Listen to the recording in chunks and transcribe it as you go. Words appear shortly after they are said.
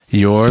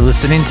You're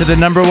listening to the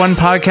number one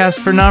podcast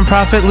for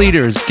nonprofit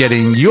leaders,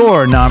 getting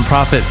your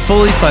nonprofit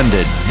fully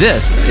funded.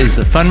 This is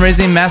the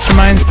Fundraising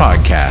Masterminds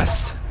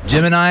Podcast.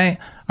 Jim and I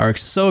are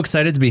so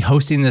excited to be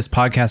hosting this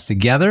podcast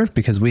together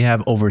because we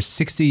have over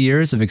 60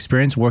 years of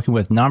experience working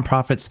with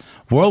nonprofits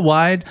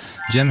worldwide.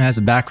 Jim has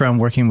a background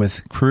working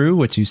with Cru,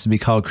 which used to be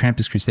called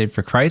Campus Crusade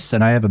for Christ,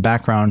 and I have a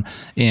background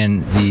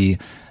in the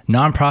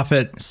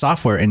nonprofit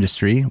software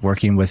industry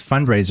working with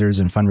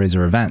fundraisers and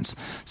fundraiser events.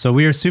 So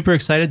we are super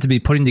excited to be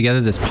putting together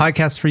this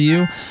podcast for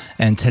you.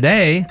 And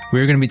today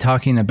we're going to be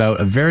talking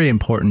about a very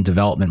important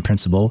development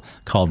principle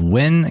called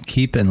Win,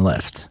 Keep, and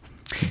Lift.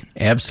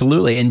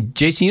 Absolutely. And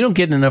Jason, you don't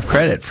get enough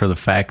credit for the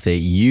fact that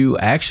you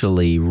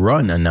actually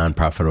run a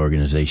nonprofit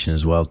organization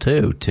as well,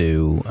 too,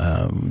 to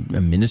a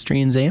ministry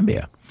in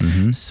Zambia.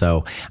 Mm-hmm.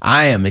 So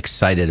I am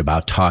excited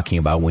about talking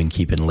about Win,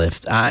 Keep, and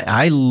Lift.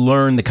 I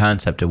learned the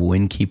concept of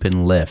Win, Keep,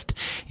 and Lift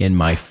in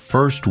my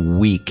first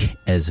week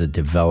as a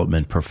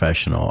development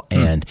professional.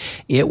 And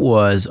it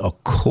was a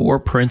core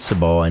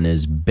principle and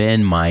has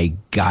been my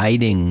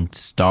guiding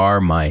star,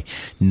 my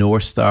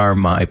North Star,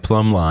 my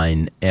plumb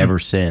line ever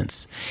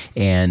since.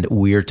 And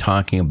we're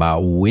talking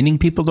about winning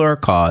people to our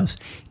cause,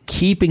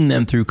 keeping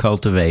them through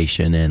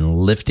cultivation, and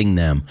lifting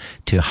them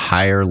to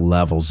higher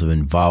levels of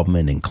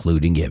involvement,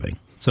 including giving.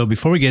 So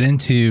before we get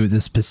into the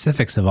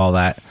specifics of all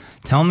that,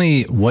 tell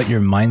me what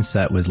your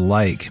mindset was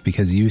like,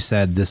 because you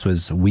said this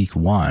was week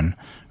one,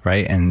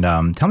 right? And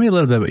tell me a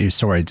little bit about your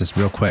story, just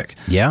real quick.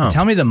 Yeah. And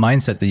tell me the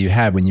mindset that you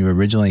had when you were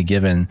originally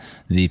given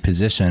the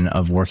position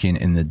of working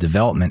in the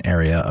development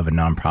area of a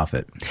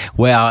nonprofit.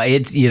 Well,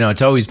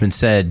 it's always been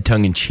said,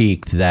 tongue in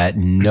cheek, that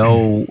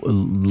no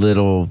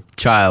little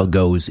child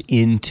goes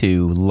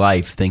into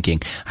life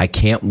thinking, I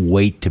can't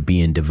wait to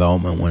be in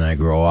development when I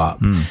grow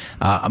up.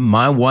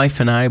 My wife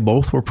and I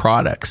both were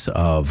products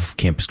of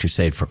Campus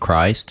Crusade for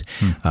Christ.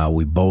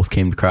 We both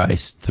came to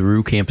Christ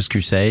through Campus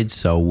Crusade,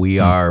 so we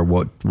are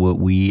what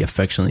we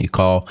affectionately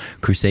call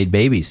Crusade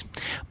babies.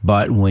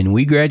 But when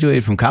we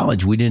graduated from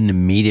college, we didn't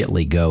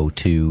immediately go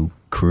to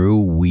Cru.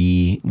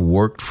 We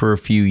worked for a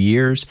few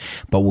years,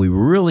 but we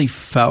really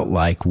felt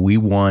like we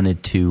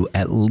wanted to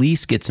at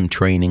least get some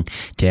training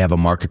to have a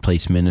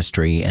marketplace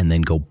ministry and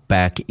then go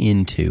back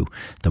into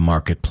the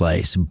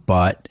marketplace.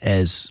 But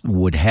as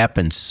would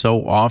happen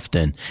so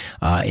often,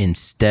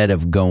 instead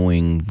of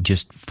going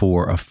just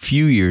for a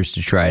few years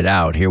to try it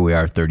out, here we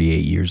are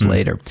 38 years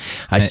later.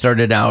 I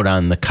started out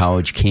on the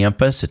college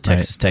campus at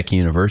Texas Tech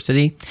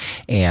University,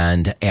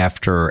 and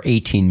after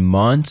 18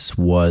 months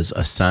was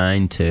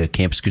assigned to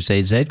Campus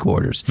Crusade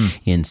headquarters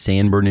in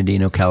San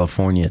Bernardino,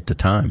 California at the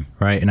time.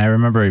 Right. And I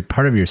remember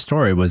part of your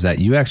story was that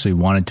you actually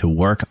wanted to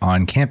work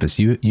on campus.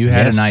 You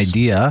had an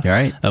idea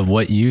of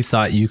what you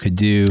thought you could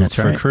do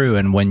for Cru.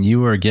 And when you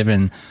were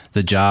given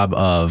the job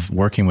of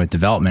working with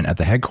development at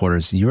the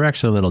headquarters, you were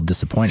actually a little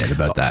disappointed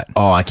about that.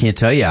 Oh, I can't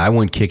tell you. I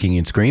went kicking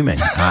and screaming.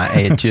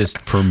 It just,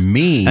 for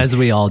me... As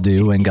we all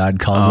do when God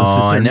calls us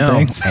to certain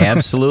things.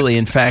 Absolutely.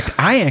 In fact,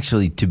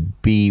 to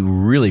be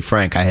really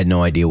frank, I had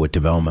no idea what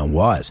development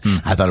was.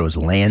 I thought it was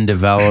land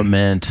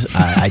development.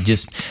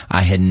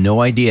 I had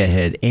no idea it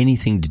had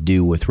anything to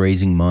do with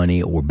raising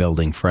money or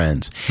building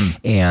friends.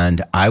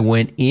 And I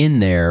went in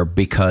there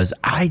because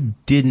I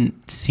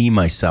didn't see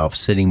myself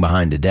sitting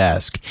behind a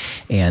desk.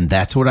 And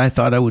that's what I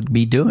thought I would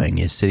be doing,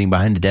 is sitting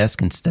behind a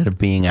desk instead of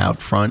being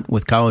out front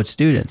with college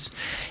students.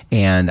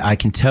 And I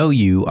can tell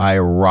you, I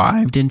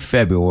arrived in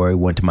February,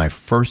 went to my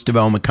first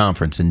development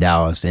conference in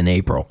Dallas in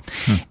April.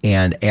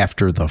 And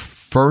after the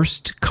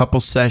first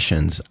couple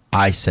sessions,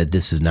 I said,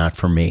 this is not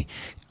for me.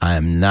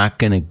 I'm not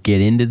going to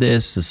get into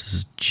this. This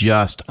is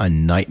just a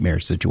nightmare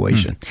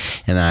situation.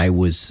 And I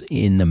was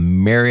in the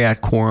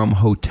Marriott Quorum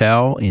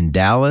Hotel in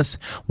Dallas,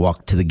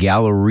 walked to the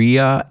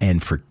Galleria,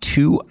 and for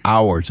 2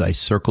 hours I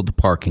circled the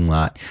parking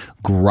lot,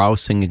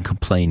 grousing and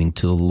complaining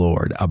to the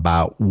Lord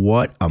about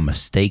what a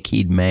mistake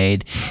he'd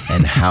made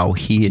and how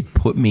he had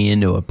put me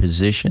into a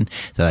position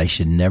that I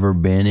should never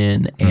been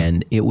in.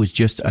 And it was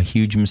just a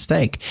huge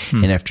mistake.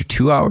 And after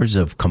 2 hours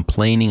of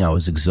complaining, I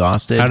was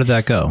exhausted. How did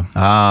that go?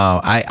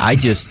 I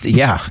just,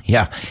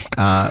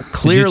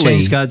 clearly. Did you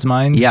change God's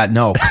mind? Yeah,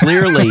 no,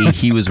 clearly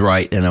he was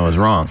right and I was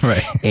wrong.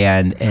 Right.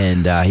 And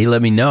he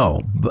let me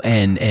know,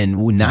 and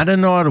not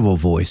an audible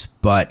voice,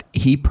 but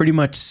he pretty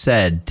much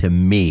said to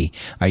me,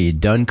 are you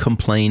done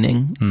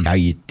complaining? Are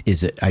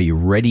you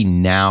ready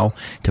now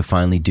to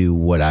finally do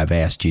what I've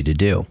asked you to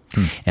do?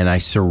 And I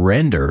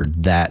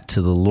surrendered that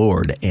to the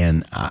Lord,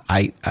 and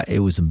it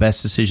was the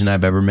best decision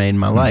I've ever made in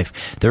my life.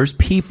 There's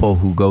people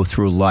who go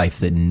through life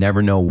that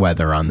never know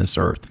weather on this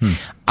earth.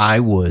 I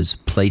was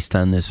placed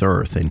on this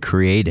earth and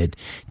created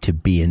to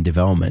be in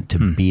development,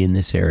 to be in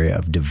this area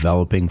of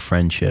developing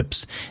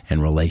friendships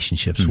and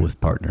relationships with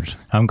partners.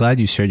 I'm glad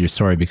you shared your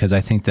story, because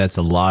I think that's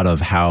a lot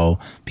of how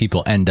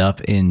people end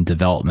up in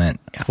development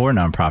for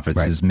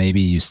nonprofits. Is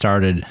maybe you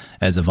started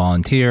as a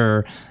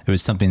volunteer, it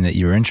was something that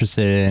you were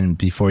interested in.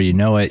 Before you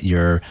know it,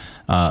 you're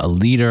a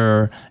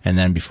leader, and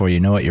then before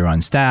you know it, you're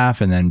on staff,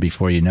 and then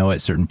before you know it,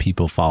 certain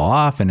people fall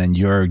off, and then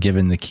you're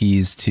given the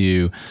keys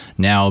to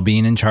now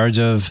being in charge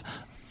of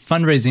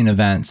fundraising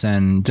events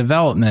and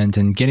development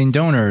and getting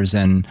donors,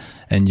 and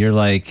you're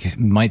like,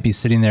 might be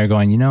sitting there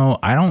going,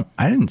 I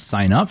didn't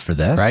sign up for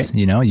this. Right.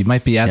 You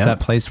might be at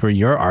that place where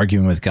you're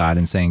arguing with God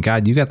and saying,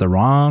 God, you got the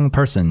wrong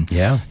person.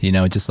 Yeah.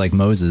 Just like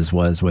Moses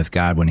was with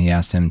God when he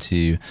asked him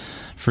to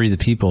free the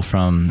people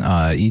from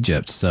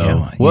Egypt.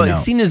 So, well,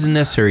 it's seen as a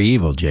necessary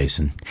evil,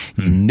 Jason.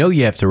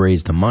 You have to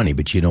raise the money,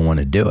 but you don't want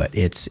to do it.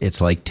 It's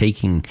like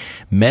taking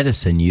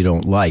medicine you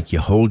don't like. You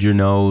hold your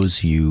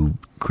nose, you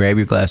grab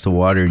your glass of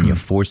water and you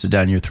force it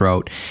down your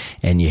throat,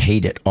 and you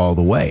hate it all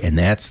the way. And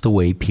that's the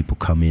way people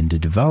come into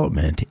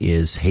development,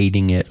 is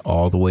hating it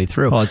all the way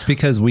through. Well, it's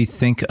because we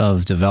think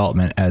of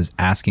development as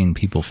asking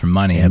people for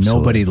money, and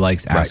nobody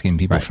likes asking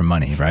people for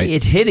money, right?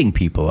 It's hitting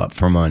people up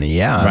for money.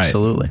 Yeah,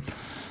 absolutely.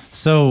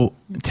 So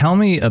tell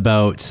me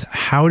about,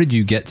 how did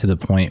you get to the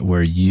point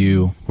where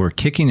you were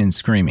kicking and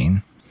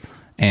screaming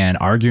and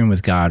arguing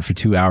with God for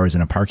 2 hours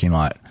in a parking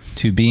lot,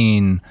 to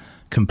being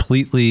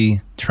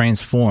completely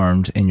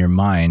transformed in your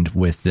mind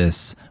with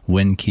this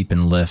win, keep,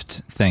 and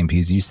lift thing?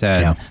 Because you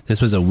said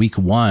this was a week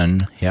one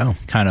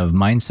kind of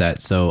mindset.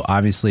 So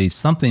obviously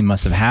something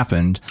must have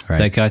happened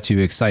that got you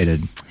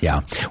excited.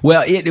 Yeah.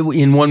 Well,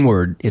 in one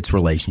word, it's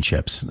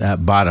relationships.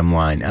 Bottom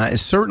line,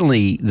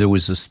 certainly there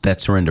was that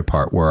surrender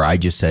part where I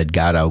just said,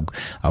 God,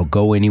 I'll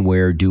go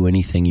anywhere, do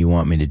anything you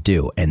want me to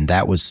do, and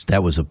that was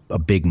a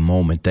big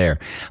moment there.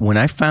 When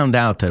I found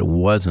out that it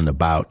wasn't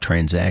about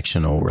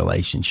transactional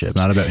relationships, it's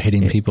not about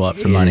hitting people up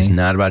for money. It's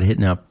not about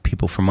hitting up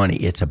people for money.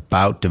 It's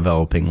about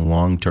developing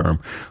long-term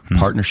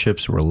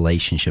partnerships,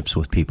 relationships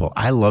with people.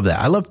 I love that.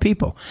 I love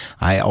people.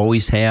 I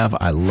always have.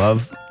 I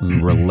love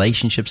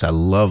relationships. I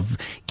love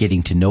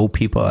getting to know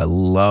people. I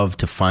love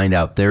to find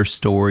out their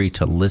story,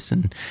 to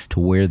listen to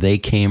where they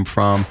came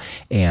from.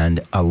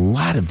 And a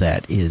lot of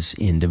that is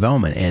in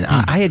development. And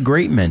I had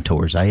great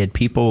mentors. I had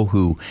people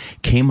who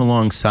came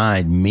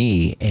alongside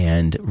me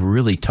and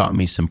really taught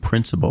me some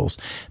principles,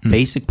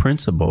 basic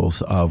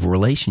principles of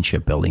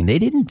relationship building. They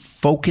didn't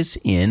focus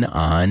in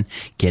on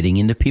getting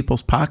into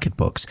people's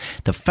pocketbooks.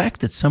 The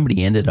fact that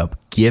somebody ended up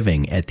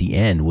giving at the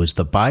end was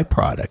the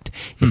byproduct.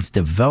 It's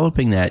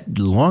developing that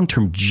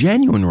long-term,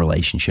 genuine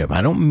relationship.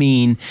 I don't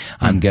mean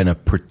I'm going to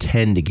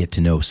pretend to get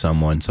to know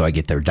someone so I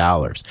get their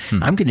dollars.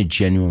 I'm going to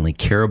genuinely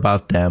care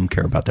about them,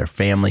 care about their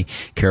family,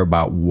 care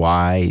about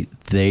why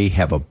they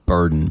have a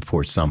burden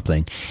for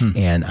something,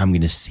 and I'm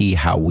going to see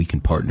how we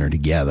can partner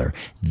together.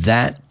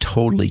 That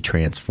totally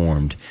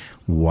transformed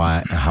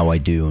how I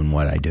do and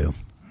what I do.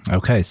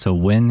 Okay, so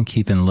win,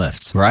 keep, and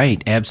lift.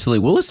 Right,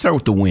 absolutely. Well, let's start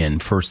with the win,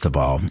 first of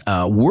all.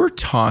 We're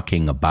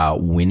talking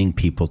about winning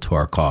people to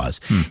our cause.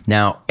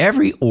 Now,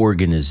 every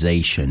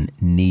organization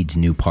needs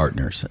new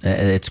partners.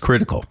 It's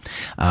critical.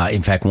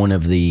 In fact, one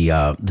of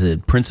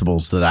the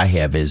principles that I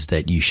have is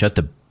that you shut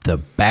the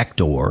back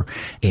door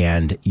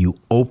and you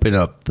open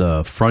up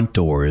the front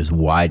door as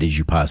wide as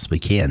you possibly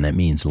can. That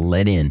means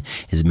let in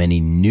as many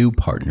new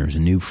partners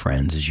and new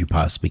friends as you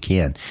possibly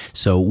can.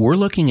 So we're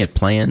looking at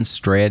plans,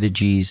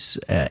 strategies,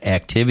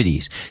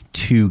 activities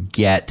to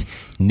get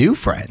new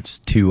friends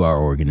to our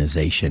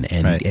organization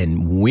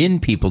and win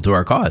people to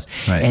our cause.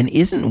 And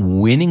isn't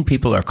winning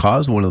people to our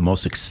cause one of the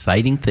most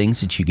exciting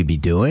things that you could be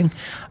doing?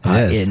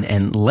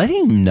 And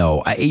letting them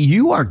know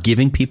you are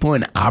giving people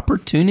an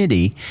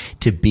opportunity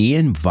to be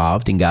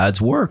involved in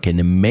God's work and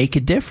to make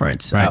a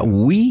difference.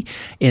 We,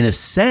 in a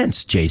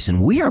sense,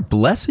 Jason, we are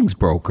blessings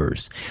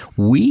brokers.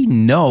 We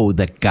know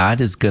that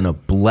God is going to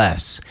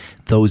bless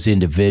those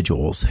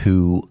individuals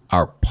who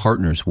are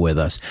partners with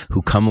us,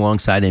 who come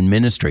alongside in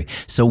ministry.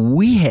 So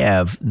we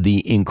have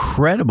the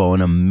incredible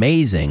and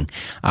amazing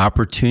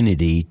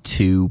opportunity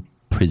to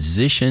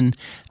position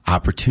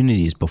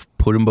opportunities,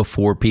 put them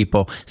before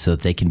people so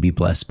that they can be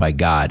blessed by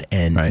God,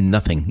 and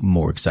nothing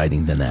more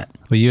exciting than that.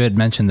 Well, you had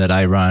mentioned that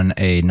I run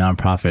a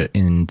nonprofit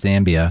in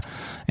Zambia,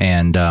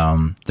 and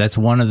that's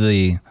one of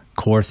the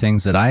core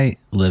things that I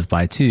live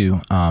by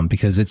too,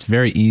 because it's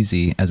very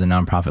easy as a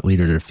nonprofit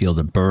leader to feel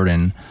the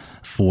burden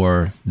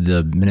for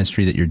the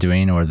ministry that you're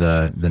doing or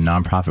the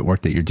nonprofit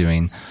work that you're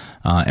doing.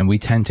 And we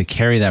tend to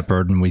carry that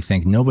burden. We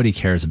think nobody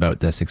cares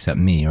about this except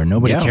me, or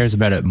nobody cares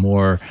about it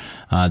more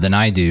than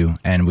I do.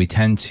 And we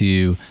tend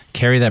to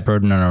carry that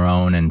burden on our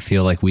own and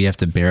feel like we have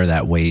to bear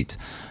that weight.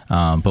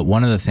 But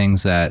one of the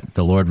things that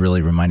the Lord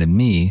really reminded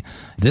me,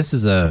 this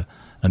is a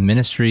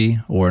ministry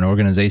or an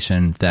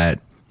organization that,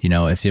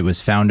 if it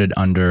was founded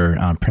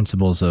under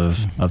principles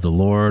of the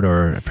Lord,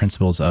 or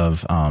principles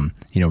of,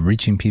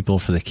 reaching people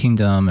for the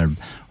kingdom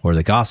or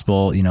the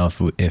gospel,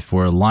 if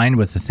we're aligned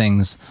with the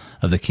things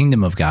of the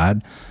kingdom of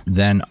God,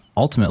 then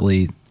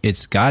ultimately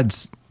it's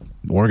God's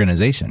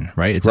organization,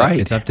 right?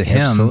 It's up to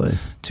Him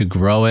to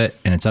grow it,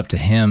 and it's up to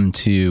Him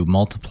to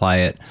multiply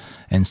it.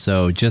 And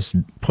so just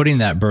putting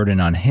that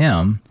burden on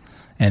Him,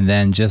 and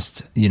then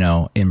just,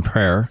 in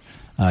prayer,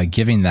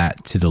 giving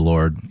that to the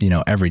Lord,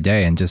 every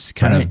day, and just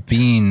kind of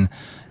being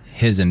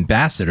his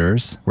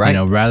ambassadors, Right.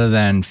 rather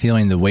than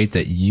feeling the weight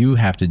that you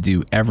have to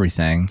do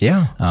everything.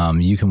 Yeah.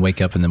 You can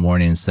wake up in the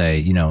morning and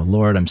say,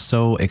 Lord, I'm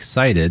so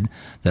excited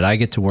that I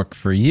get to work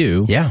for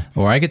you. Yeah.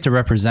 Or I get to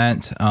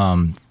represent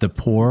the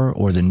poor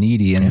or the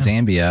needy in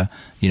Zambia,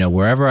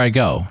 wherever I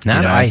go.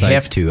 Not I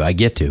have to, I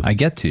get to. I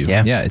get to.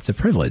 Yeah. Yeah, it's a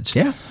privilege.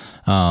 Yeah.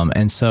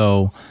 And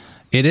so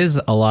it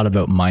is a lot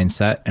about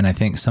mindset. And I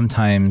think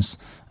sometimes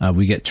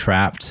we get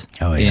trapped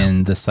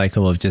in the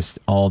cycle of just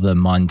all the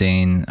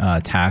mundane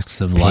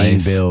tasks of Paying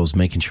life. bills,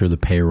 making sure the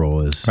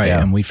payroll is. Right.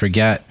 Yeah. And we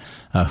forget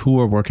who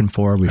we're working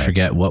for. We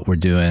forget what we're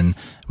doing.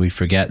 We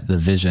forget the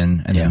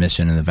vision and the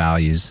mission and the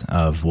values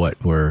of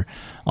what we're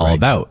all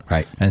about.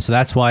 Right. And so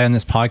that's why on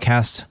this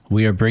podcast,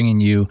 we are bringing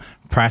you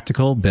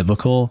practical,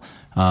 biblical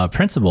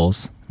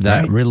principles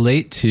that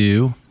relate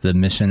to the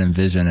mission and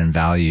vision and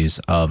values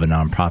of a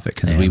nonprofit,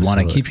 because we want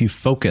to keep you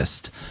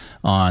focused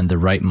on the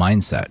right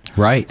mindset.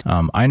 Right.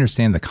 I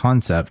understand the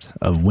concept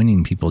of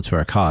winning people to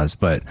our cause,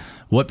 but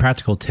what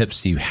practical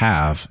tips do you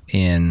have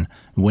in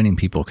winning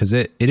people? Because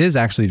it is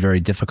actually very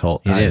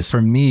difficult. It is.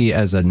 For me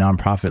as a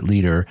nonprofit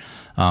leader,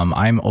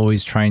 I'm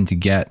always trying to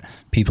get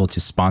people to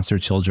sponsor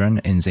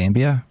children in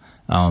Zambia.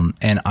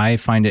 And I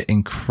find it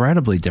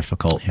incredibly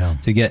difficult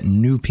to get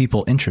new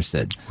people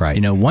interested.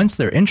 Right. Once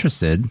they're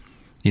interested,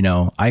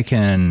 I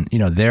can,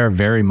 they're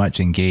very much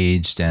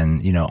engaged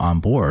and, on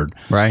board.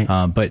 Right.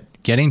 But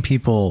getting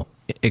people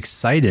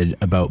excited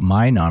about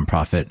my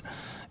nonprofit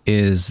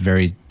is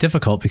very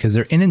difficult because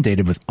they're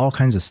inundated with all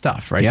kinds of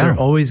stuff, right? Yeah, They're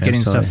always getting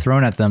absolutely. stuff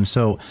thrown at them.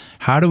 So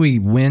how do we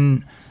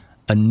win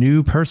a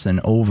new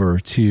person over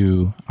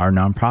to our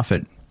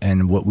nonprofit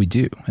and what we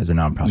do as a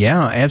nonprofit?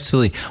 Yeah,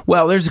 absolutely.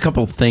 Well, there's a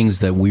couple of things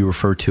that we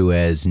refer to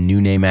as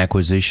new name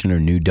acquisition or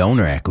new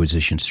donor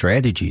acquisition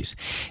strategies.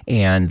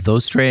 And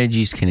those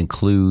strategies can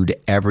include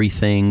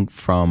everything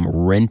from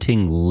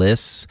renting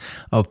lists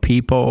of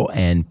people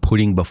and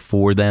putting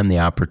before them the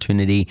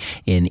opportunity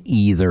in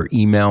either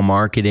email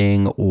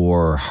marketing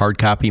or hard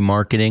copy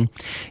marketing.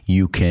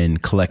 You can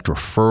collect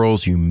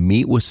referrals. You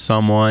meet with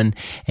someone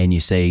and you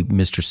say,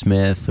 Mr.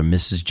 Smith or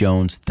Mrs.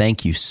 Jones,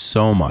 thank you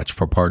so much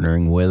for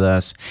partnering with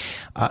us.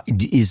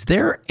 Is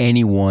there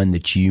anyone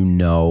that you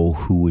know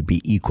who would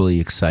be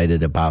equally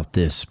excited about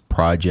this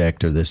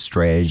project or this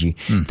strategy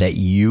that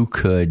you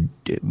could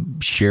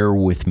share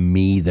with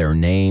me their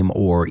name,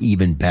 or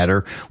even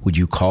better, would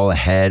you call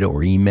ahead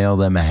or email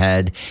them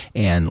ahead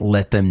and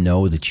let them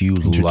know that you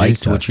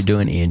liked what you're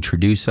doing,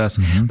 introduce us?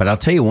 But I'll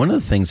tell you one of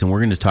the things, and we're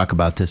going to talk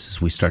about this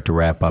as we start to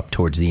wrap up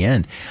towards the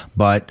end,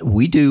 but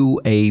we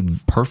do a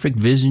perfect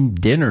vision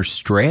dinner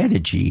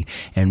strategy,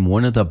 and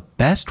one of the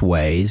best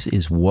ways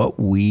is what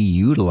we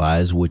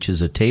utilize, which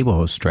is a table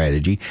host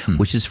strategy,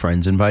 which is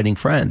friends inviting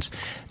friends.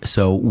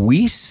 So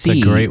we see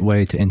It's a great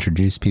way to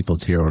introduce people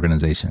to your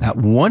organization.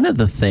 One of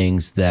the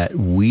things that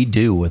we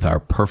do with our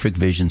perfect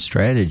vision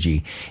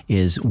strategy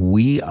is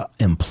we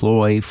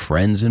employ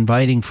friends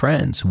inviting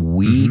friends.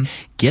 We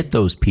get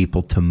those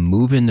people to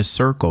move into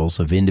circles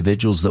of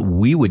individuals that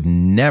we would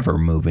never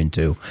move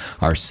into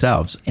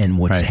ourselves. And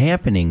what's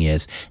happening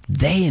is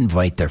they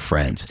invite their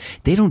friends.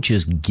 They don't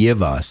just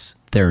give us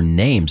their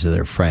names of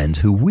their friends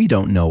who we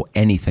don't know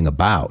anything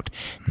about.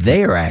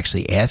 They are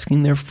actually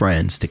asking their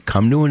friends to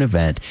come to an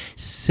event,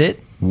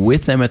 sit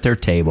with them at their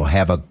table,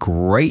 have a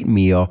great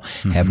meal,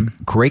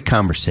 have great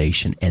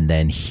conversation, and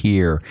then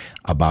hear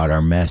about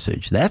our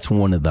message. That's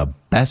one of the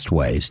best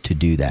ways to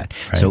do that.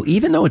 So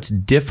even though it's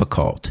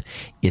difficult,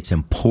 it's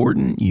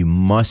important. You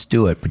must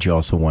do it, but you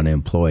also want to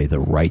employ the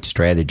right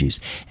strategies.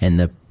 And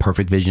the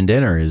Perfect Vision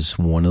Dinner is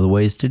one of the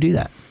ways to do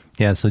that.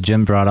 Yeah, so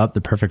Jim brought up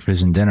the Perfect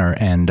Vision Dinner,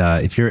 and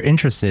if you're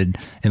interested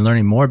in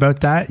learning more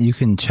about that, you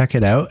can check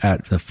it out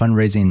at the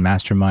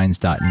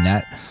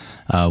fundraisingmasterminds.net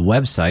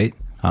website.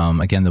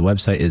 Again, the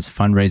website is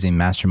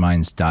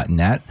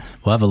fundraisingmasterminds.net.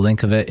 We'll have a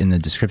link of it in the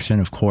description,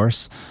 of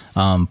course.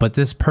 But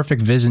this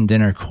Perfect Vision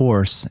Dinner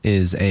course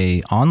is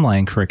an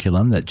online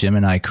curriculum that Jim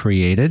and I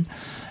created,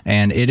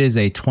 and it is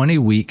a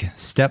 20-week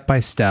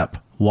step-by-step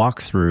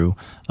walkthrough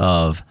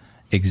of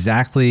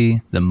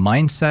exactly the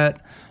mindset,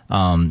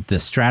 the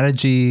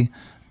strategy,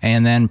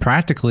 and then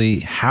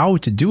practically how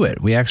to do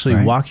it. We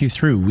actually walk you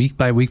through week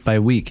by week by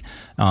week.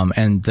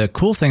 And the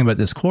cool thing about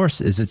this course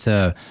is it's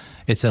a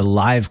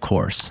live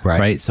course,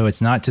 right? So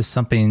it's not just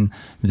something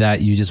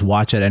that you just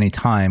watch at any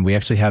time. We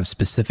actually have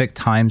specific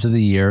times of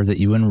the year that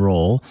you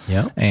enroll.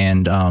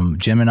 And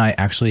Jim and I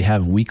actually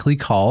have weekly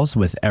calls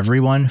with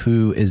everyone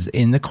who is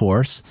in the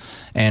course,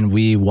 and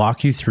we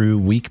walk you through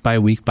week by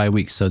week by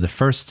week. So the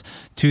first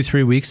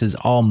 2-3 weeks is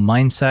all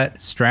mindset,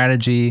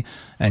 strategy,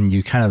 and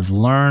you kind of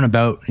learn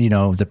about,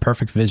 the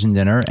Perfect Vision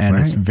Dinner, and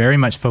it's very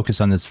much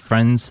focused on this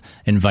friends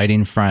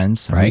inviting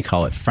friends. We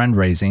call it friend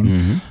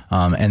raising.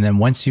 And then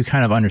once you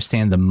kind of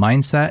understand the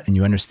mindset and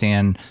you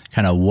understand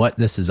kind of what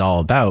this is all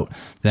about,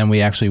 then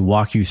we actually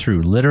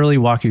literally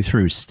walk you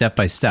through step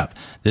by step.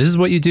 This is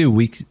what you do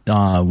week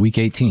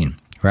 18.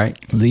 Right.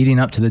 Leading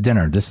up to the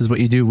dinner. This is what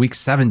you do week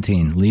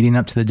 17, leading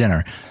up to the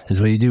dinner. This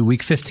is what you do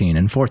week 15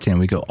 and 14.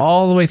 We go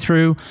all the way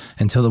through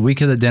until the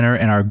week of the dinner.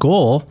 And our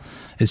goal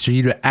is for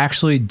you to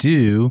actually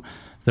do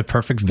the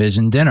perfect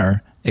vision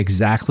dinner,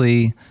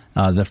 exactly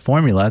the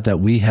formula that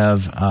we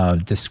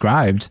have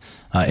described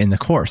in the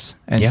course.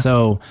 And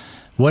so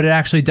what it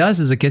actually does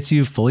is it gets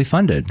you fully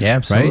funded. Yeah,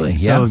 absolutely. Right?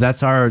 Yeah. So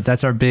that's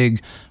our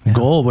big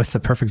goal with the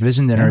perfect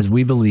vision dinner is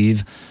we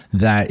believe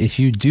that if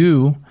you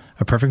do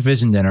a perfect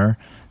vision dinner,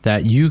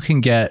 that you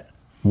can get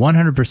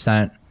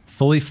 100%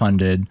 fully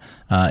funded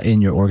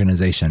in your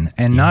organization.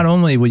 And not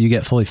only will you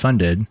get fully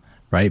funded,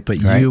 right, but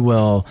you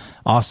will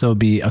also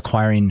be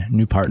acquiring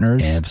new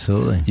partners.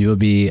 Absolutely. You will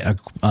be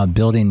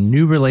building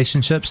new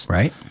relationships.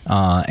 Right.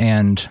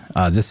 And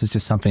this is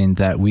just something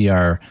that we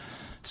are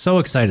so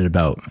excited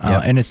about.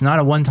 And it's not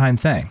a one-time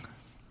thing.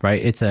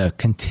 Right? It's a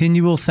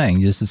continual thing.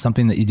 This is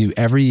something that you do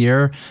every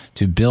year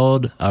to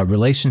build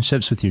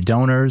relationships with your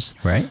donors,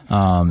 right?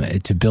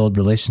 To build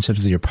relationships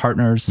with your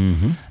partners.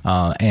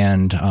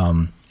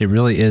 And it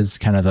really is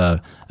kind of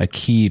a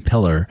key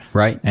pillar.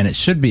 Right. And it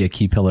should be a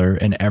key pillar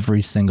in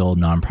every single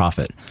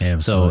nonprofit.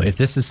 Absolutely. So if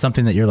this is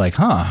something that you're like,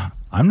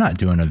 I'm not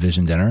doing a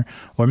vision dinner,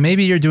 or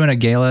maybe you're doing a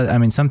gala. I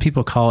mean, some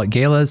people call it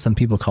galas, some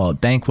people call it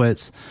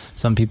banquets,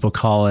 some people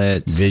call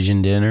it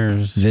vision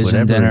dinners,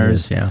 vision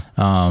dinners. It is,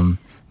 yeah.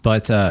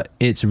 But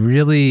it's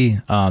really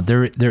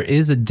there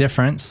is a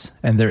difference,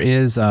 and there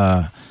is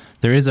a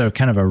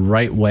kind of a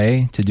right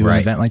way to do an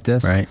event like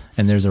this,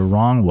 and there's a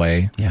wrong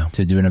way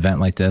to do an event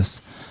like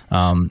this.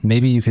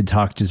 Maybe you could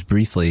talk just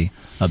briefly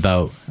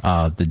about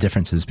the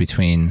differences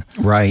between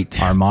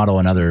our model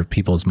and other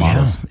people's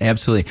models. Yeah,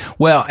 absolutely.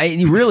 Well,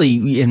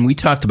 really, and we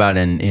talked about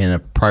in a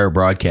prior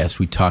broadcast,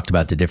 we talked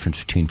about the difference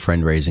between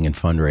fundraising and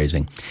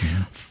fundraising.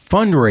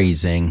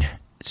 Fundraising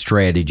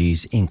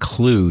strategies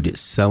include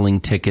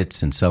selling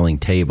tickets and selling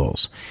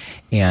tables.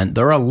 And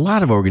there are a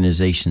lot of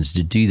organizations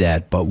to do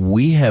that, but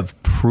we have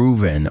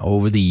proven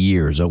over the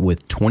years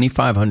with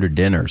 2,500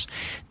 dinners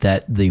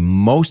that the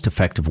most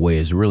effective way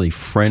is really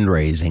friend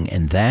raising,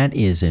 and that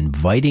is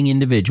inviting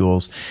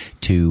individuals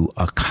to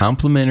a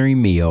complimentary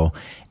meal,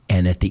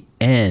 and at the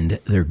end,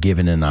 they're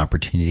given an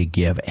opportunity to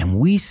give. And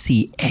we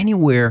see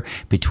anywhere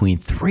between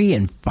 3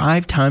 and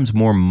 5 times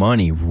more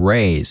money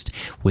raised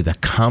with a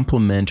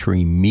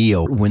complimentary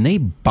meal. When they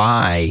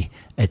buy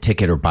a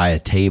ticket or buy a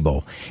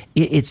table,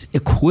 it's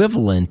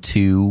equivalent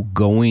to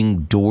going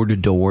door to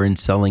door and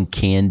selling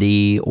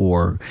candy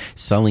or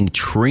selling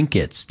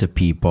trinkets to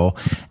people.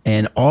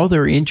 And all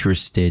they're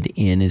interested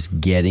in is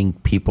getting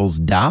people's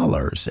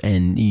dollars.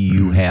 And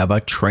you have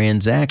a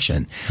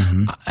transaction.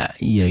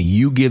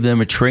 You give them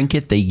a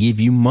trinket, they give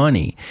you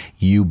money.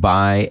 You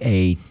buy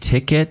a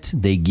ticket,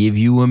 they give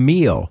you a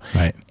meal.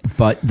 Right.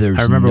 But there's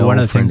I remember one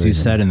of the things you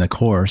said in the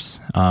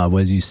course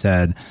was you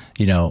said,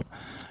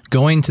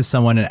 going to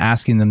someone and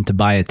asking them to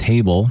buy a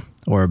table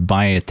or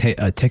buy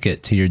a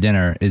ticket to your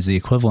dinner is the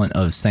equivalent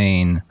of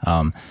saying,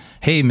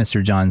 hey,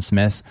 Mr. John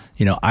Smith,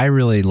 I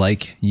really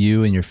like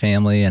you and your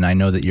family, and I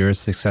know that you're a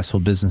successful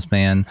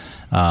businessman,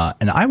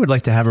 and I would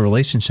like to have a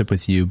relationship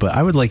with you, but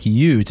I would like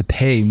you to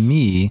pay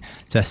me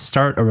to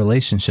start a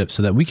relationship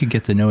so that we could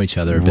get to know each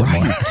other a bit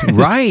more.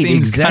 Right,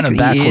 exactly.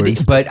 Kind of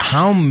backwards. But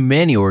how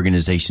many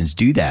organizations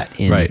do that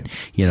in,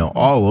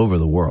 all over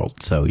the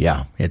world? So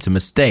yeah, it's a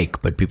mistake,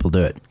 but people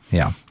do it.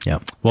 Yeah. Yeah.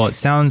 Well, it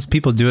sounds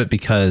people do it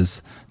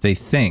because they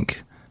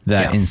think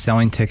that in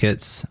selling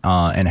tickets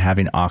and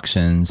having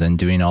auctions and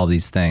doing all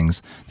these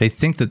things, they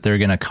think that they're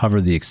going to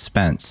cover the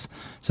expense.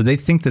 So they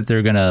think that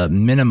they're going to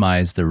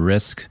minimize the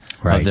risk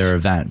of their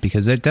event,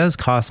 because it does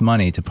cost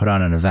money to put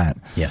on an event.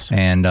 Yes.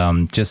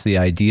 And just the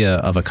idea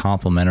of a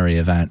complimentary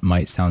event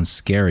might sound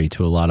scary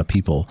to a lot of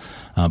people.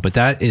 But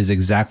that is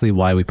exactly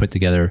why we put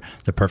together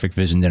the Perfect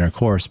Vision Dinner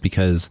course,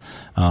 because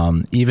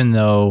even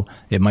though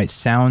it might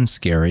sound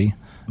scary,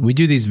 we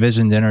do these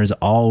vision dinners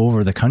all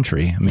over the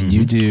country. I mean,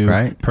 you do,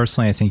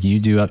 personally, I think you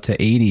do up to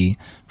 80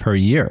 per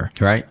year.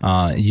 Right.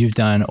 You've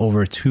done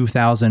over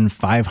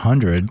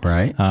 2,500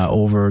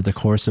 over the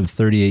course of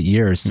 38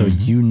 years. So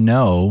you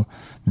know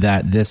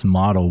that this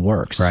model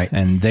works. Right.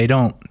 And they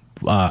don't,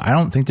 I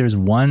don't think there's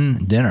one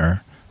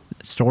dinner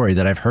story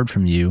that I've heard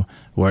from you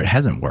where it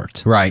hasn't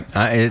worked. Right.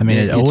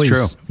 It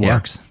always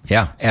works.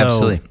 Yeah,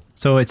 absolutely.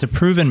 So it's a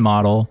proven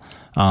model.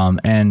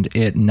 And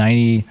it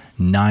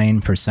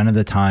 99% of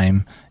the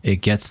time, it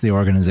gets the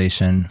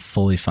organization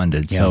fully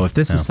funded. So if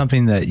this is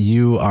something that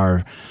you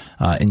are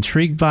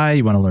intrigued by,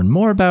 you want to learn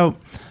more about,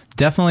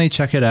 definitely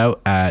check it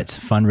out at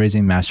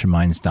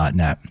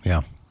fundraisingmasterminds.net.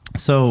 Yeah.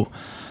 So,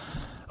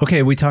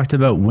 okay, we talked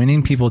about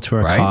winning people to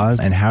our cause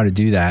and how to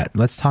do that.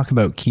 Let's talk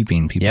about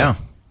keeping people. Yeah.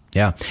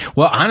 Yeah.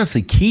 Well,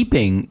 honestly,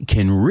 keeping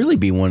can really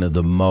be one of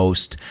the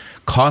most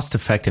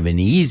cost-effective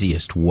and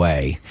easiest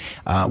way.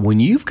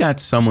 When you've got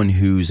someone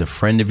who's a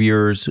friend of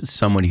yours,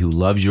 someone who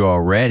loves you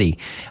already,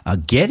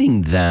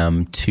 getting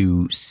them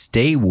to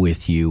stay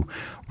with you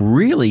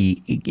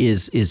really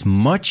is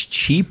much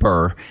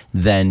cheaper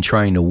than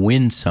trying to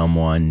win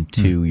someone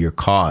to your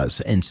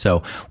cause. And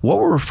so what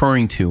we're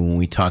referring to when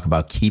we talk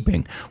about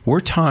keeping, we're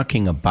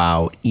talking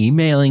about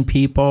emailing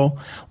people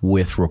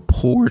with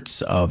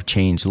reports of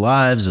changed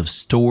lives, of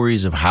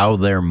stories of how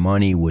their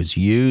money was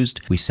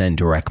used. We send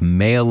direct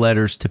mail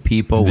letters to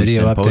people. Video we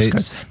send updates.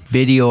 postcards,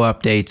 video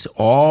updates,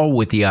 all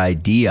with the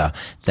idea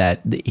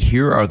that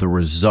here are the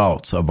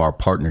results of our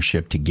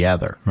partnership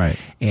together. Right.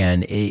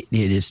 And it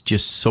is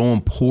just so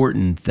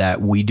important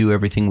that we do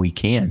everything we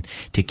can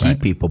to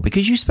keep people,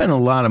 because you spend a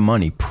lot of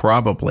money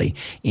probably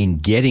in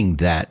getting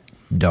that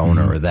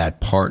donor or that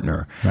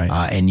partner,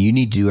 Right. and you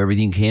need to do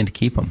everything you can to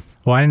keep them.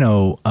 Well, I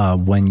know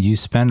when you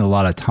spend a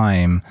lot of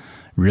time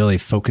really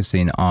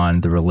focusing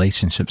on the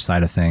relationship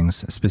side of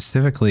things,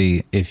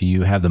 specifically if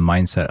you have the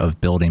mindset of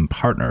building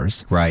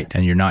partners, Right.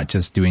 and you're not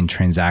just doing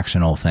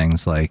transactional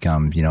things like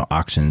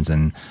auctions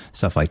and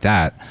stuff like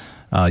that,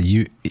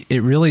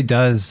 it really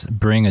does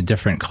bring a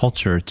different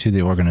culture to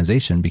the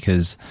organization,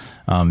 because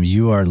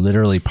you are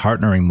literally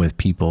partnering with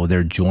people.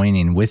 They're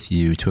joining with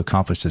you to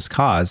accomplish this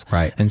cause.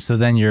 Right. And so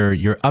then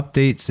your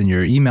updates and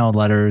your email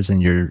letters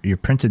and your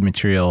printed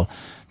material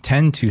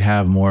tend to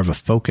have more of a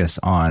focus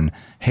on,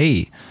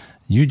 hey,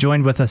 you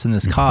joined with us in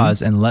this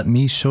cause, and let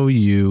me show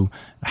you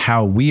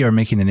how we are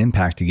making an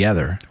impact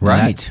together. And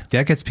Right.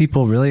 that gets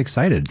people really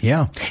excited.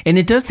 Yeah. And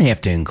it doesn't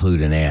have to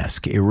include an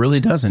ask. It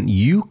really doesn't.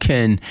 You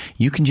can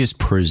just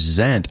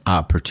present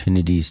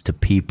opportunities to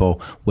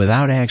people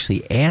without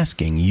actually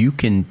asking. You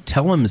can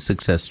tell them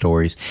success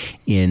stories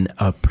in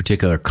a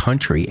particular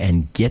country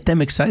and get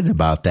them excited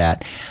about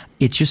that.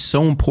 It's just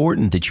so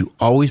important that you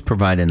always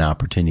provide an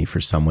opportunity for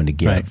someone to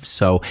give. Right.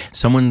 So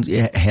someone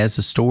has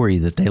a story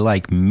that they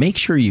like, make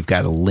sure you've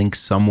got a link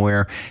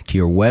somewhere to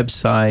your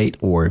website,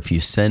 or if you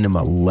send them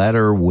a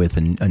letter with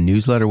a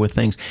newsletter with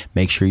things,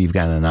 make sure you've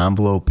got an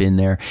envelope in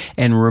there.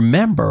 And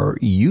remember,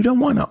 you don't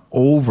want to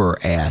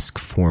over ask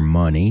for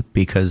money,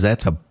 because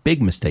that's a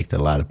big mistake that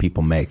a lot of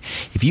people make.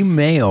 If you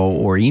mail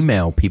or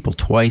email people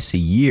twice a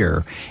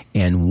year,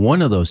 and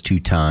one of those 2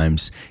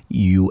 times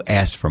you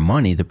ask for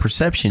money, the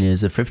perception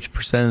is that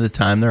 50% of the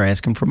time they're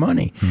asking for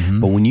money.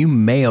 But when you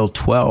mail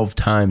 12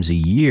 times a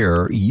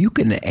year, you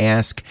can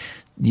ask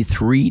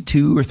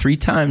 2 or 3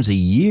 times a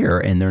year,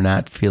 and they're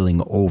not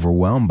feeling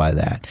overwhelmed by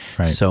that.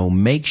 Right. So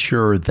make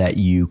sure that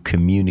you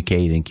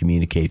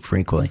communicate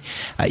frequently.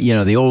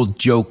 The old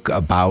joke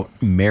about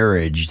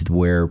marriage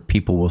where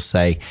people will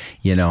say,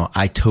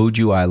 I told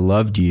you I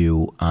loved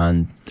you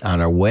on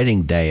our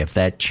wedding day. If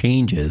that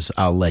changes,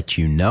 I'll let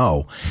you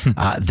know.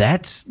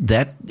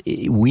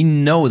 We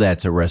know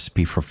that's a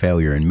recipe for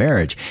failure in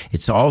marriage.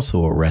 It's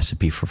also a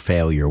recipe for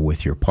failure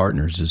with your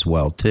partners as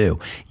well, too.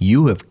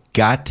 You have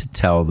got to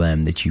tell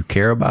them that you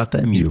care about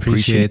them, you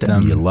appreciate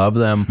them, you love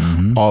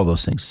them, all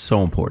those things.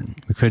 So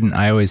important.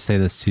 I always say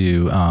this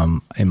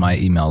to in my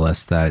email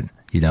list that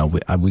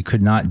we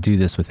could not do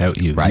this without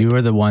you. Right. You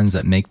are the ones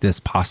that make this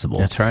possible.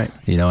 That's right.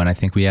 And I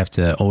think we have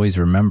to always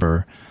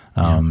remember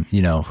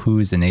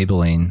who's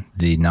enabling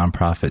the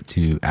nonprofit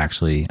to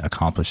actually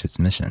accomplish its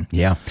mission.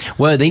 Yeah.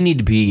 Well, they need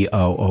to be,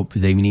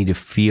 they need to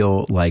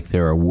feel like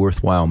they're a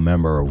worthwhile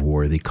member of a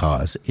worthy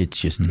cause. It's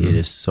just, it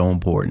is so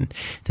important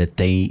that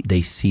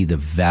they see the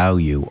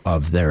value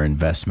of their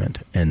investment,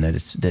 and that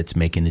that's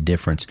making a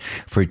difference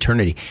for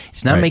eternity.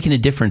 It's not making a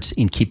difference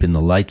in keeping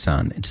the lights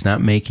on. It's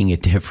not making a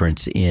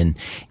difference in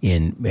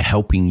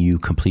helping you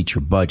complete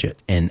your budget.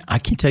 And I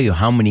can tell you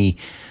how many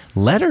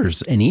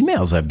letters and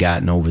emails I've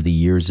gotten over the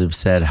years have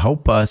said,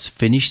 help us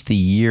finish the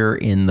year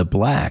in the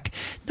black.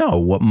 No,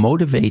 what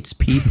motivates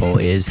people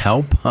is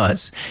help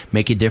us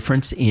make a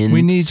difference in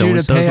we need you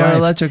to pay our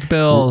electric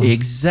bill.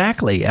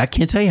 Exactly. I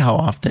can't tell you how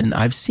often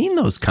I've seen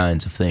those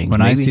kinds of things.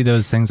 When I see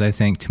those things, I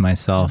think to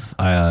myself,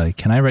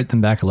 can I write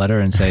them back a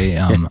letter and say,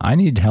 I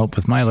need help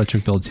with my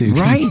electric bill too?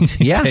 Right.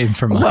 Yeah. Pay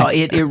for mine. Well,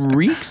 it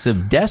reeks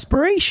of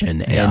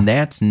desperation. And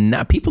that's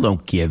not, people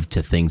don't give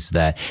to things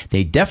that,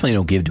 they definitely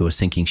don't give to a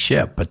sinking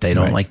ship, but they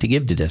don't like to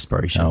give to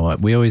desperation. No,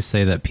 we always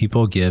say that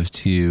people give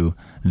to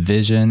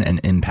vision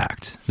and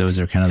impact. Those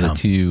are kind of the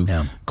two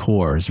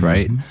cores,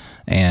 right?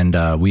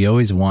 And we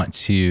always want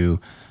to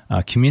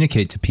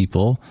communicate to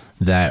people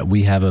that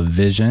we have a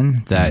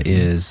vision that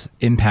is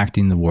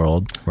impacting the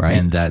world,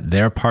 and that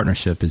their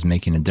partnership is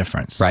making a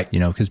difference. Right.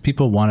 Because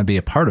people want to be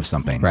a part of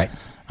something. Right.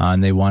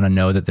 And they want to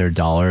know that their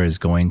dollar is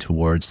going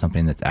towards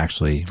something that's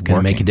actually going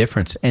to make a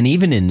difference, and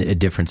even in a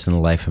difference in the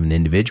life of an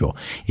individual.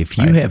 If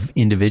you have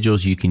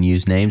individuals, you can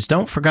use names.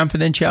 Don't, for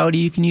confidentiality,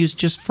 you can use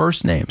just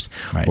first names.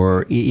 Right.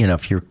 Or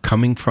if you're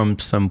coming from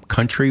some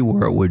country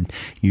where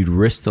you'd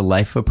risk the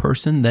life of a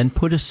person, then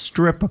put a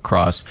strip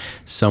across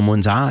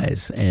someone's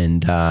eyes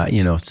and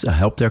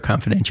help their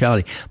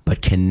confidentiality.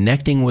 But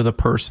connecting with a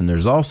person,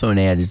 there's also an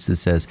adage that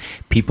says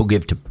people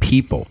give to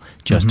people,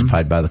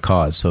 justified by the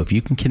cause. So if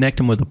you can connect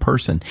them with a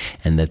person,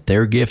 and that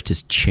their gift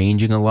is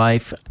changing a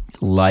life,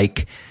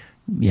 like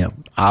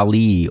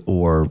Ali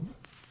or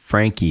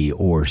Frankie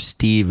or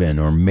Stephen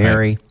or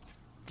Mary,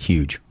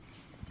 huge.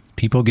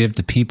 People give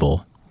to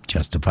people,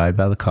 justified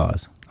by the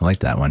cause. I like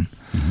that one.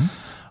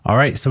 All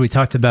right. So we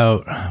talked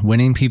about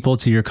winning people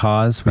to your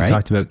cause. We Right.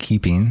 talked about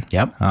keeping.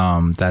 Yep.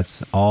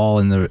 That's all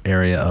in the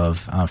area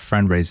of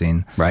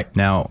fundraising. Right.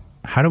 Now,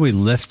 how do we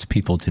lift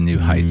people to new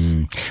heights?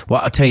 Well,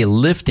 I'll tell you,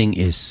 lifting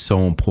is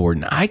so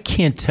important. I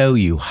can't tell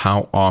you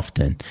how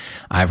often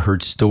I've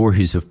heard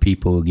stories of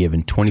people who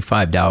given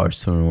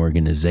 $25 to an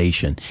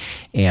organization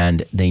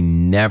and they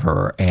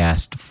never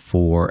asked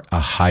for a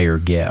higher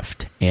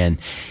gift.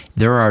 And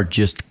there are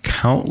just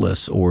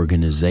countless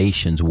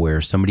organizations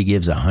where somebody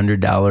gives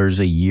 $100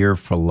 a year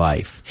for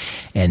life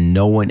and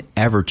no one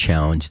ever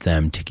challenged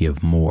them to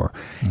give more.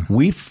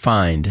 We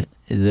find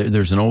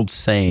there's an old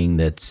saying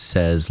that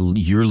says,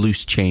 your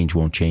loose change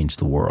won't change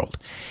the world.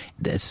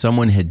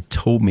 Someone had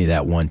told me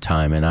that one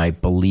time, and I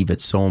believe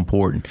it's so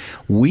important.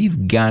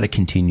 We've got to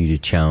continue to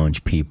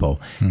challenge people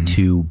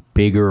to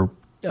bigger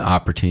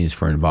opportunities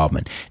for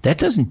involvement. That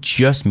doesn't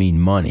just mean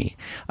money.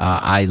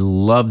 I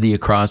love the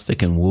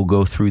acrostic, and we'll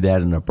go through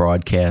that in a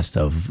broadcast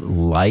of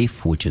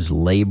life, which is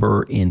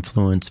labor,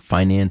 influence,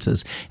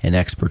 finances, and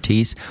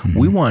expertise.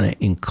 We want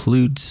to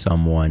include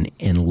someone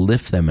and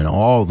lift them in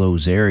all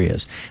those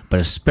areas, but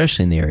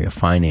especially in the area of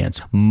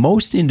finance.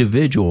 Most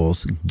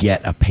individuals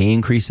get a pay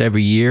increase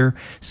every year.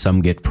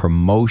 Some get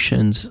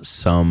promotions.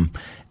 Some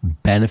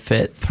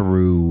benefit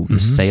through the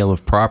sale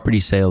of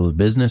property, sale of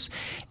business,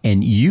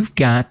 and you've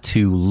got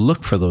to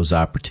look for those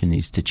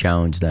opportunities to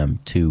challenge them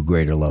to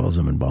greater levels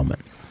of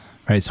involvement.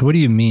 Right. So what do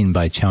you mean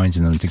by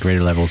challenging them to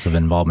greater levels of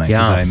involvement?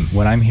 Yeah. Because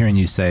what I'm hearing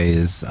you say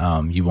is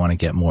you want to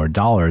get more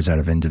dollars out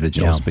of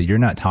individuals, but you're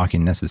not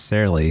talking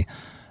necessarily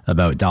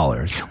about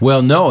dollars.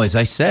 Well, no, as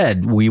I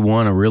said, we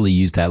want to really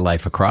use that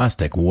life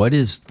acrostic. What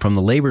is, from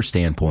the labor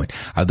standpoint,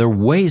 are there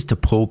ways to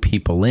pull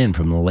people in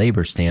from the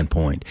labor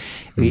standpoint?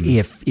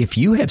 If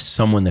you have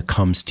someone that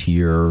comes to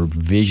your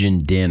vision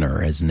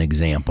dinner, as an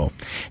example,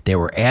 they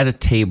were at a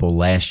table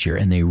last year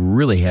and they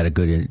really had a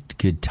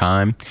good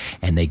time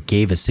and they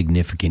gave a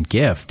significant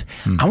gift,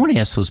 I want to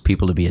ask those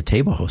people to be a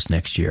table host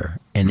next year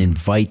and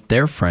invite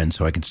their friends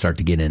so I can start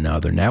to get into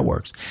other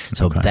networks.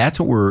 So that's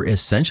what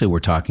we're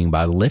talking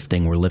about,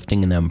 lifting. We're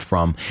lifting them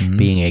from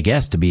being a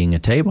guest to being a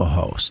table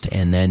host.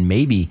 And then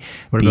maybe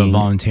what about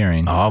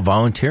volunteering? Oh,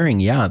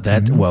 volunteering. Yeah.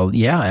 Well,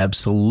 yeah,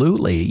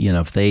 absolutely.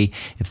 If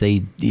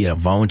they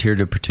volunteered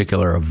at a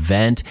particular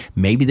event,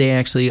 maybe they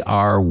actually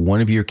are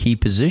one of your key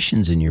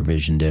positions in your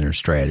vision dinner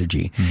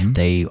strategy.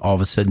 They all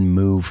of a sudden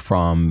move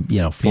from,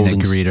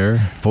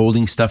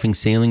 folding, stuffing,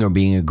 sealing, or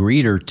being a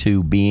greeter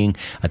to being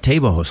a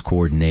table host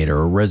coordinator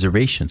or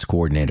reservations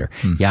coordinator.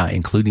 Yeah,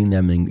 including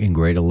them in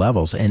greater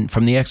levels. And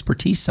from the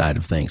expertise side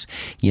of things,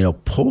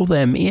 pull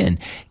them in,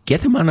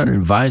 get them on an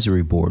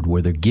advisory board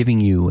where they're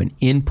giving you an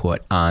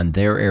input on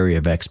their area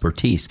of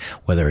expertise,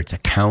 whether it's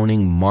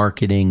accounting,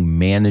 marketing,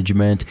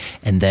 management,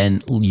 and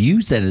then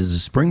use that as a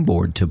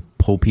springboard to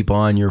pull people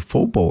on your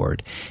full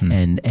board.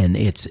 And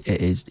it's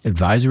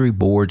advisory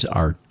boards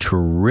are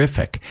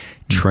terrific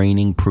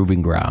training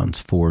proving grounds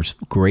for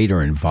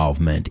greater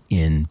involvement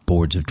in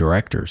boards of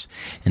directors.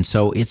 And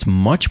so it's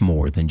much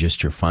more than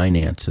just your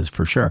finances,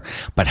 for sure.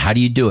 But how do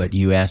you do it?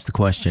 You ask the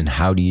question,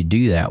 how do you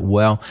do that?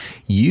 Well,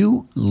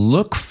 you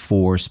look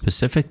for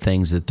specific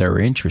things that they're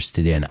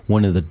interested in.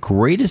 One of the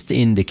greatest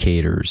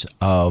indicators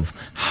of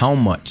how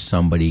much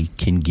somebody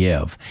can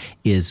give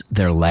is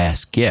their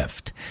last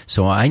gift.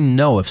 So I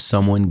know if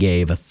someone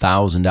gave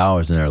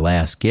 $1,000 in their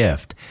last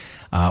gift,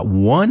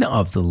 one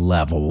of the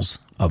levels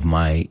of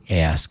my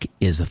ask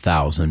is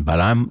 $1,000,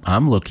 but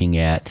I'm looking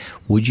at,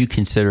 would you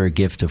consider a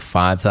gift of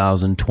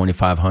 $5,000,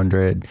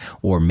 $2,500,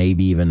 or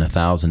maybe even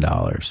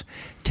 $1,000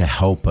 to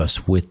help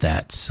us with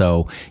that?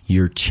 So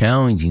you're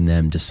challenging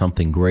them to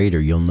something greater.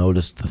 You'll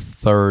notice the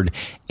third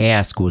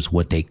ask was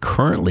what they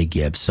currently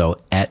give. So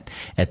at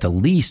the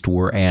least,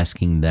 we're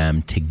asking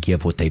them to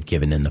give what they've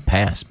given in the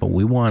past, but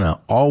we want to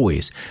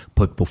always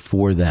put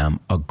before them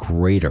a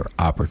greater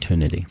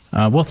opportunity.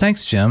 Well,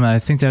 thanks, Jim. I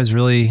think that was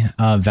really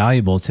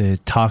valuable to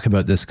talk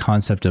about this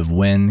concept of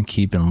win,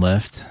 keep, and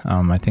lift.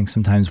 I think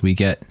sometimes we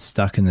get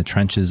stuck in the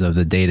trenches of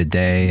the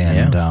day-to-day,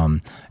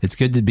 and it's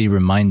good to be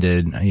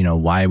reminded,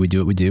 why we do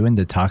what we do, and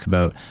to talk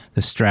about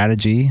the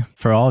strategy.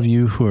 For all of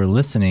you who are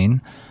listening,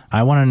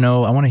 I want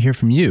to hear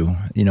from you.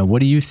 What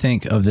do you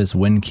think of this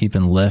win, keep,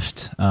 and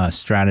lift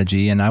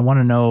strategy? And I want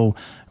to know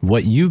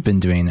what you've been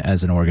doing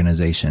as an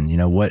organization.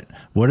 What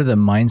are the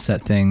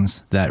mindset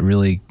things that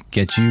really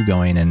get you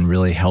going and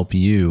really help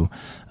you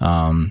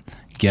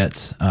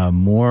get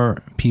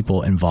more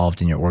people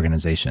involved in your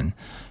organization?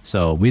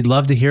 So we'd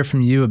love to hear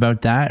from you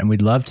about that, and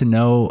we'd love to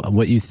know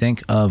what you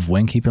think of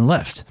Win, Keep, and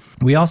Lift.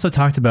 We also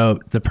talked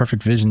about the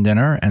Perfect Vision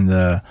Dinner and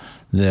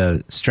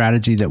the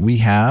strategy that we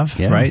have,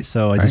 right?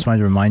 So I just wanted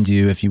to remind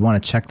you, if you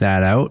want to check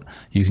that out,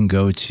 you can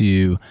go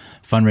to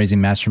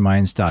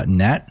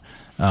fundraisingmasterminds.net.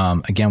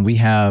 Again, we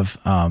have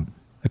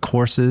the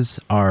courses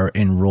are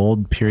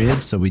enrolled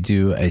periods. So we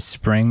do a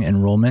spring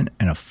enrollment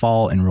and a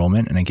fall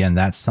enrollment. And again,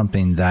 that's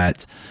something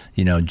that,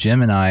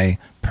 Jim and I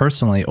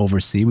personally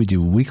oversee. We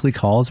do weekly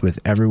calls with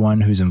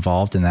everyone who's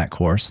involved in that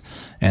course.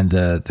 And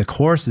the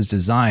course is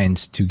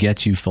designed to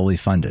get you fully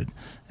funded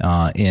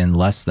in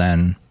less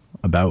than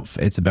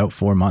it's about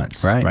 4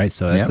 months. Right. Right.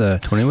 So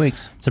that's 20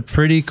 weeks. It's a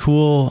pretty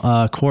cool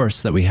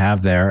course that we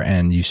have there,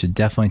 and you should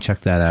definitely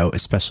check that out,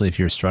 especially if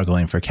you're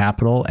struggling for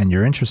capital and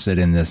you're interested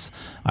in this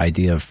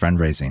idea of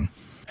fundraising.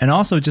 And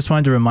also just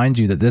wanted to remind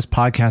you that this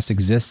podcast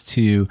exists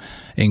to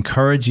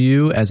encourage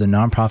you as a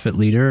nonprofit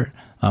leader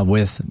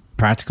with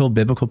practical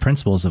biblical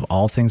principles of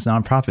all things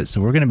nonprofit.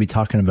 So we're going to be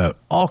talking about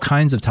all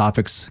kinds of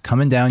topics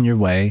coming down your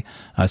way.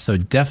 So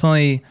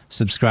definitely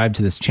subscribe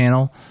to this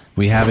channel.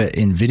 We have it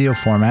in video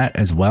format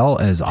as well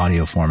as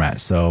audio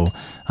format. So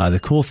the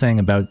cool thing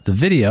about the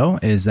video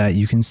is that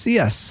you can see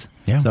us.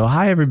 Yeah. So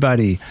hi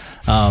everybody.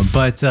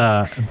 But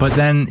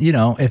then,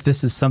 if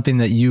this is something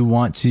that you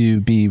want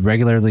to be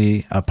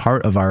regularly a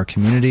part of our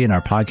community and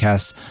our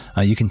podcast,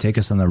 you can take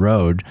us on the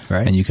road.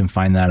 Right. And you can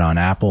find that on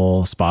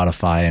Apple,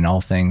 Spotify, and all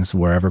things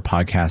wherever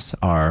podcasts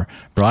are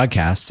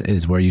broadcast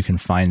is where you can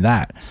find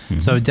that.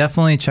 So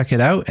definitely check it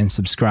out and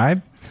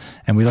subscribe.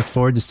 And we look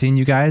forward to seeing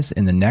you guys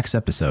in the next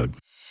episode.